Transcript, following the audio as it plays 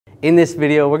In this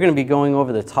video, we're going to be going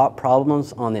over the top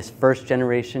problems on this first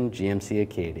generation GMC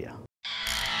Acadia.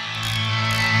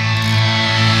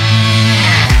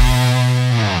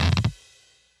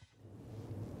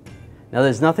 Now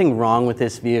there's nothing wrong with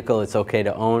this vehicle. It's okay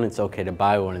to own, it's okay to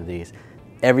buy one of these.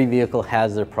 Every vehicle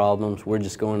has their problems. We're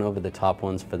just going over the top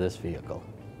ones for this vehicle.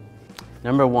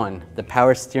 Number one, the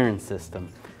power steering system.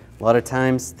 A lot of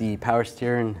times the power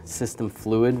steering system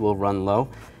fluid will run low,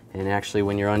 and actually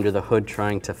when you're under the hood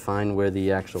trying to find where the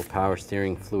actual power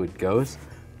steering fluid goes,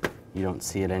 you don't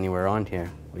see it anywhere on here.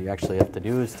 What you actually have to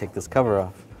do is take this cover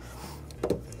off,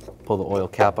 pull the oil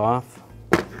cap off,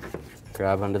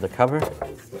 grab under the cover,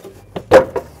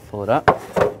 pull it up,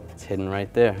 it's hidden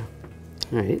right there.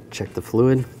 All right, check the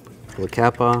fluid, pull the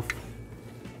cap off,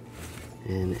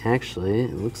 and actually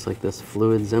it looks like this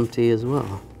fluid's empty as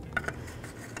well.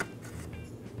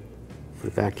 Put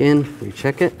it back in,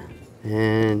 recheck it,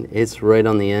 and it's right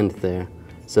on the end there.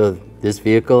 So this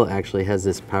vehicle actually has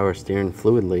this power steering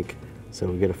fluid leak, so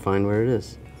we gotta find where it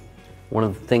is. One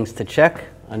of the things to check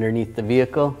underneath the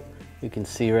vehicle, you can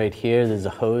see right here there's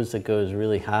a hose that goes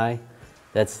really high.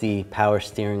 That's the power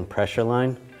steering pressure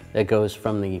line that goes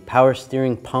from the power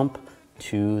steering pump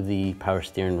to the power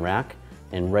steering rack,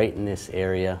 and right in this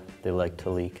area they like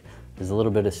to leak. There's a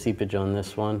little bit of seepage on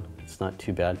this one, it's not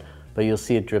too bad, but you'll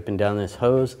see it dripping down this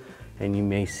hose, and you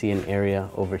may see an area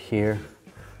over here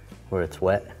where it's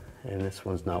wet, and this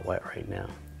one's not wet right now.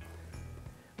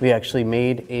 We actually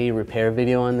made a repair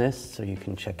video on this, so you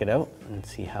can check it out and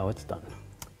see how it's done.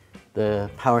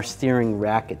 The power steering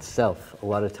rack itself, a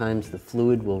lot of times the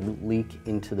fluid will leak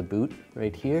into the boot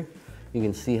right here. You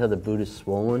can see how the boot is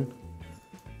swollen,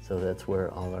 so that's where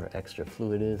all our extra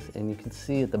fluid is. And you can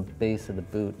see at the base of the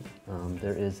boot,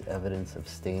 there is evidence of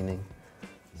staining.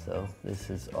 So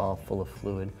this is all full of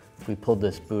fluid. If we pulled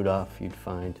this boot off, you'd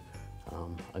find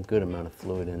a good amount of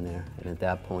fluid in there, and at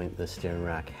that point the steering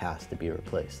rack has to be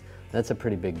replaced. That's a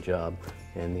pretty big job,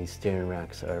 and these steering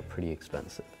racks are pretty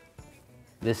expensive.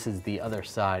 This is the other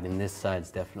side, and this side's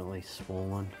definitely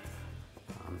swollen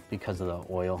because of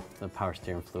the oil, the power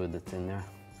steering fluid that's in there.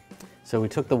 So we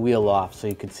took the wheel off so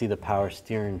you could see the power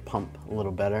steering pump a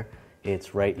little better.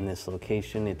 It's right in this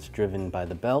location. It's driven by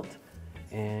the belt,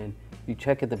 and you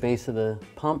check at the base of the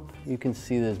pump, you can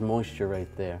see there's moisture right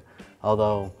there.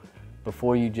 Although,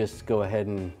 before you just go ahead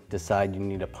and decide you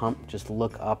need a pump, just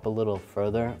look up a little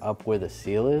further, up where the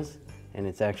seal is, and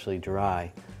it's actually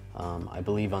dry. I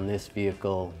believe on this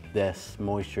vehicle, this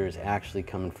moisture is actually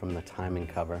coming from the timing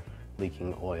cover,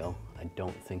 leaking oil. I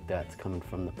don't think that's coming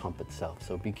from the pump itself,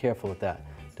 so be careful with that.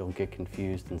 Don't get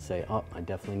confused and say, oh, I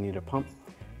definitely need a pump.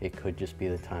 It could just be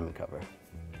the timing cover.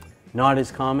 Not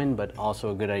as common, but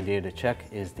also a good idea to check,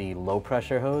 is the low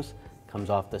pressure hose. Comes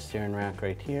off the steering rack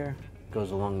right here,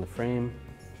 goes along the frame,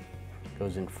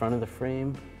 goes in front of the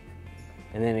frame,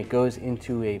 and then it goes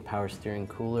into a power steering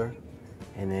cooler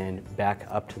and then back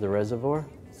up to the reservoir.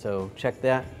 So check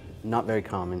that. Not very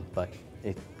common, but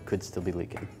it could still be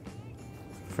leaking.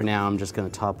 For now, I'm just going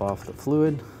to top off the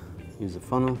fluid, use a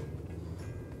funnel.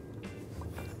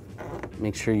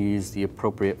 Make sure you use the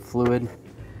appropriate fluid.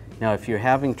 Now, if you're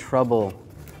having trouble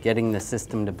getting the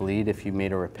system to bleed if you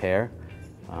made a repair,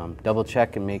 double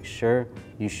check and make sure.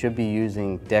 You should be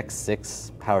using Deck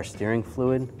 6 power steering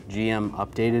fluid. GM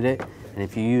updated it, and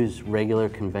if you use regular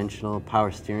conventional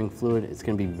power steering fluid, it's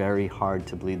going to be very hard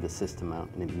to bleed the system out,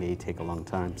 and it may take a long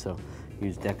time. So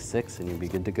use Deck 6 and you'll be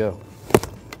good to go.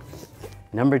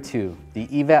 Number two, the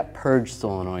Evap purge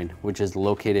solenoid, which is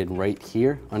located right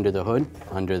here under the hood,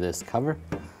 under this cover.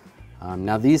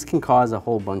 Now these can cause a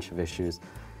whole bunch of issues,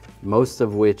 most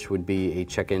of which would be a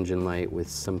check engine light with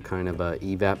some kind of a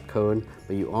Evap code,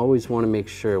 but you always want to make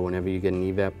sure whenever you get an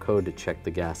Evap code to check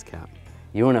the gas cap.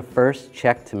 You want to first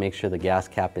check to make sure the gas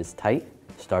cap is tight.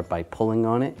 Start by pulling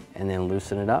on it and then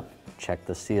loosen it up. Check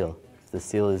the seal. If the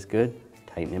seal is good,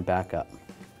 tighten it back up.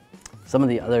 Some of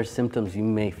the other symptoms you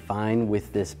may find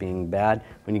with this being bad,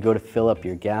 when you go to fill up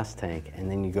your gas tank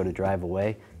and then you go to drive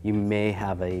away, you may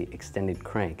have a extended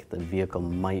crank. The vehicle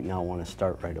might not want to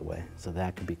start right away, so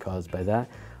that could be caused by that.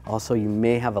 Also, you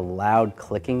may have a loud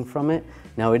clicking from it.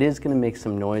 Now, it is going to make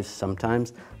some noise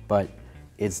sometimes, but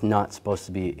it's not supposed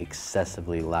to be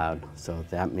excessively loud, so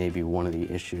that may be one of the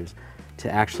issues.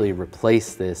 To actually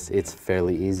replace this, it's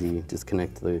fairly easy.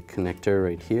 Disconnect the connector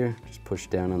right here, just push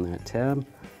down on that tab.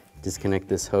 Disconnect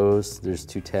this hose. There's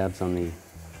two tabs on the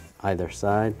either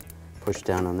side. Push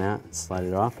down on that, slide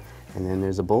it off, and then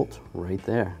there's a bolt right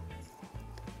there.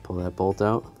 Pull that bolt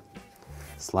out,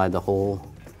 slide the whole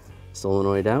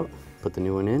solenoid out, put the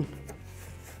new one in,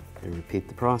 and repeat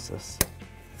the process.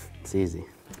 It's easy.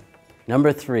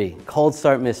 Number 3, cold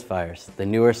start misfires. The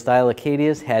newer style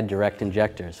Acadias had direct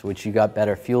injectors, which you got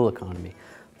better fuel economy.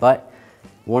 But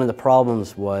one of the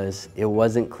problems was it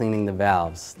wasn't cleaning the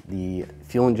valves. The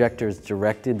fuel injectors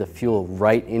directed the fuel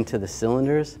right into the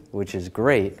cylinders, which is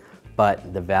great,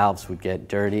 but the valves would get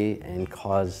dirty and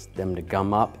cause them to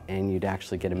gum up, and you'd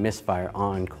actually get a misfire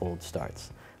on cold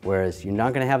starts. Whereas you're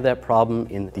not going to have that problem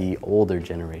in the older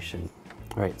generation.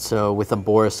 All right, so with a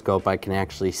borescope, I can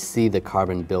actually see the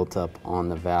carbon built up on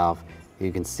the valve. You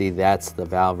can see that's the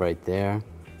valve right there,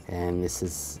 and this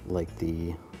is like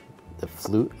the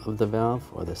flute of the valve,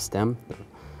 or the stem,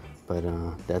 but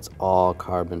that's all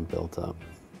carbon built up,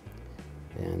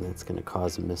 and that's going to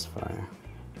cause a misfire.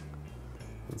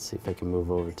 Let's see if I can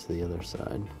move over to the other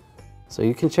side. So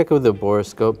you can check it with a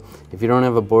borescope. If you don't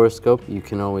have a borescope, you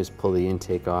can always pull the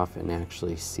intake off and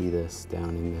actually see this down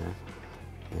in there.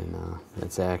 And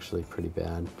that's actually pretty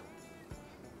bad.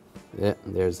 Yeah,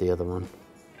 there's the other one.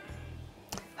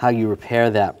 How you repair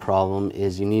that problem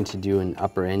is you need to do an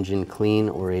upper engine clean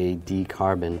or a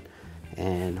decarbon.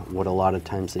 And what a lot of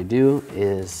times they do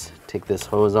is take this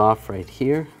hose off right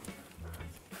here.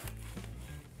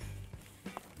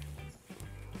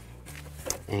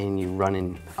 And you run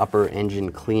an upper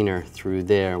engine cleaner through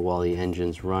there while the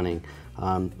engine's running.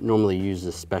 Normally use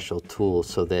a special tool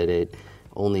so that it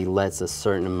only lets a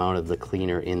certain amount of the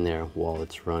cleaner in there while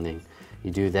it's running.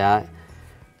 You do that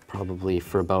probably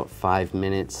for about 5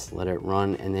 minutes, let it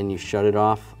run, and then you shut it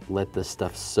off, let the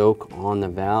stuff soak on the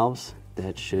valves.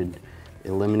 That should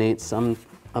eliminate some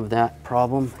of that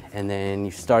problem. And then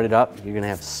you start it up, you're gonna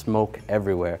have smoke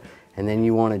everywhere. And then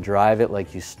you wanna drive it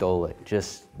like you stole it.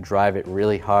 Just drive it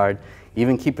really hard,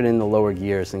 even keep it in the lower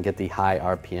gears and get the high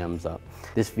RPMs up.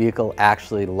 This vehicle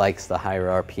actually likes the higher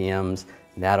RPMs.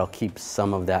 That'll keep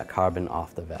some of that carbon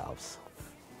off the valves.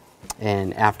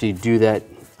 And after you do that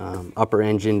upper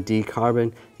engine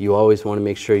decarbon, you always want to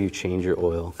make sure you change your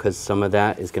oil, because some of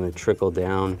that is going to trickle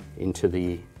down into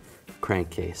the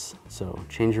crankcase. So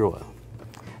change your oil.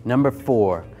 Number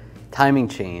 4, timing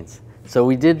chains. So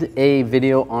we did a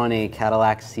video on a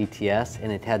Cadillac CTS,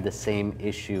 and it had the same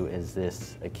issue as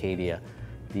this Acadia.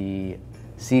 The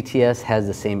CTS has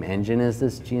the same engine as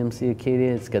this GMC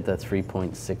Acadia. It's got the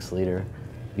 3.6 liter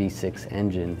V6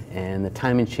 engine, and the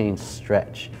timing chains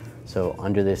stretch. So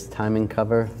under this timing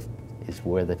cover is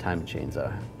where the timing chains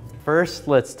are. First,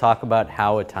 let's talk about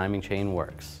how a timing chain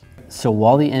works. So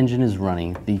while the engine is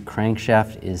running, the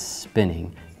crankshaft is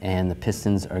spinning and the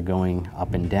pistons are going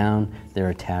up and down.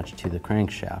 They're attached to the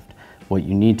crankshaft. What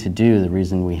you need to do, the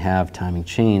reason we have timing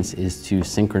chains, is to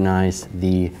synchronize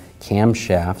the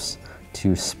camshafts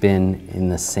to spin in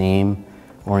the same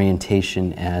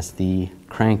orientation as the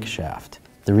crankshaft.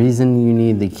 The reason you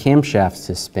need the camshafts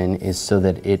to spin is so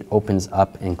that it opens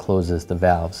up and closes the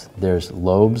valves. There's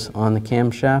lobes on the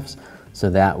camshafts, so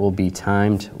that will be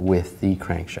timed with the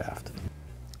crankshaft.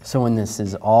 So when this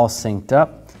is all synced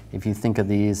up, if you think of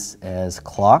these as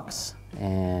clocks,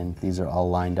 and these are all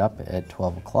lined up at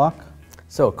 12 o'clock.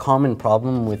 So a common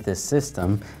problem with this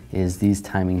system is these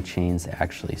timing chains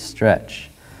actually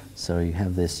stretch. So you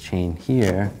have this chain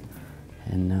here,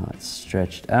 and now it's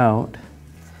stretched out.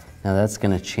 Now that's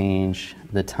going to change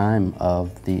the time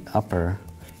of the upper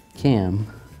cam.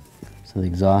 So the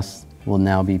exhaust will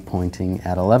now be pointing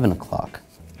at 11 o'clock.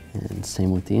 And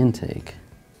same with the intake,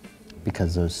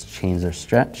 because those chains are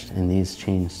stretched, and these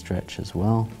chains stretch as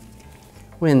well.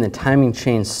 When the timing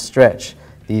chains stretch,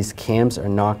 these cams are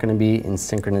not going to be in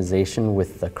synchronization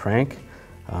with the crank.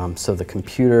 So the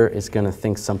computer is going to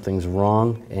think something's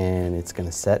wrong, and it's going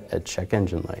to set a check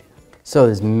engine light. So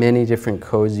there's many different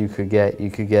codes you could get.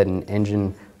 You could get an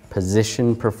engine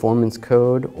position performance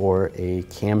code or a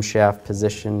camshaft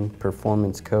position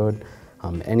performance code.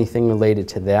 Anything related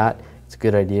to that, it's a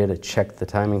good idea to check the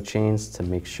timing chains to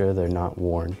make sure they're not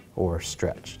worn or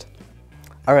stretched.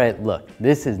 All right, look,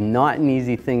 this is not an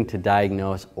easy thing to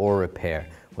diagnose or repair.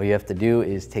 What you have to do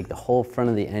is take the whole front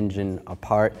of the engine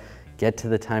apart, get to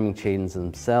the timing chains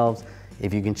themselves.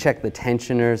 If you can check the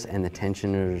tensioners and the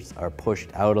tensioners are pushed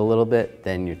out a little bit,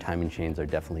 then your timing chains are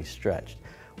definitely stretched.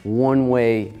 One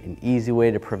way, an easy way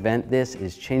to prevent this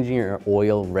is changing your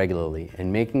oil regularly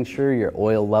and making sure your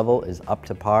oil level is up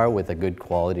to par with a good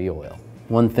quality oil.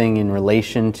 One thing in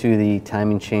relation to the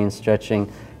timing chain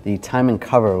stretching, the timing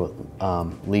cover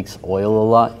leaks oil a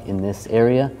lot in this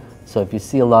area. So if you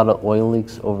see a lot of oil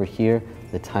leaks over here,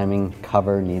 the timing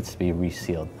cover needs to be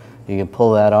resealed. You can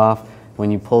pull that off. When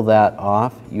you pull that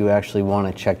off, you actually want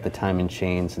to check the timing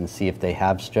chains and see if they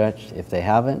have stretched. If they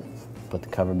haven't, put the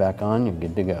cover back on, you're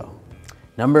good to go.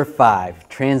 Number 5,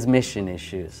 transmission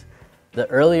issues. The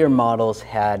earlier models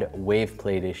had wave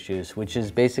plate issues, which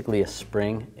is basically a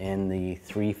spring in the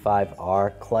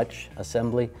 3.5R clutch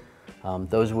assembly.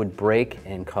 Those would break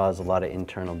and cause a lot of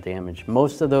internal damage.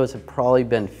 Most of those have probably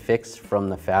been fixed from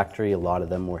the factory. A lot of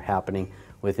them were happening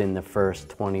within the first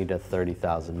 20 to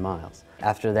 30,000 miles.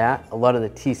 After that, a lot of the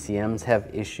TCMs have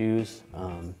issues.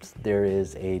 There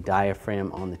is a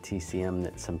diaphragm on the TCM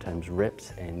that sometimes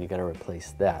rips, and you gotta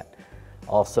replace that.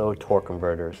 Also, torque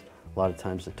converters. A lot of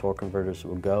times the torque converters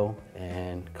will go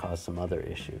and cause some other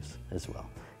issues as well.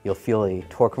 You'll feel a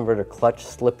torque converter clutch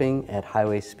slipping at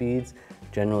highway speeds,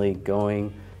 generally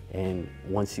going, and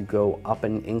once you go up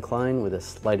an incline with a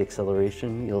slight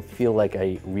acceleration, you'll feel like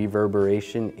a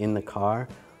reverberation in the car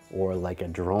or like a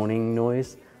droning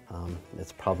noise.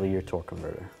 That's probably your torque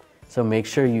converter. So make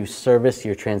sure you service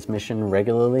your transmission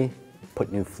regularly,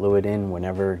 put new fluid in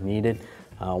whenever needed.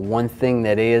 One thing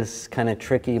that is kind of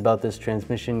tricky about this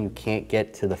transmission, you can't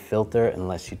get to the filter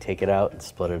unless you take it out and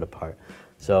split it apart.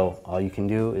 So all you can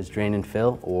do is drain and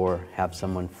fill or have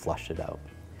someone flush it out.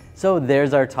 So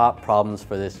there's our top problems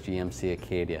for this GMC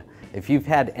Acadia. If you've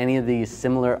had any of these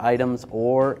similar items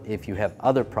or if you have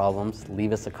other problems,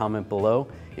 leave us a comment below.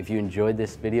 If you enjoyed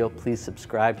this video, please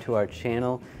subscribe to our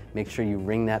channel. Make sure you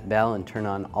ring that bell and turn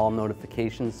on all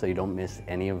notifications so you don't miss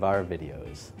any of our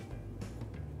videos.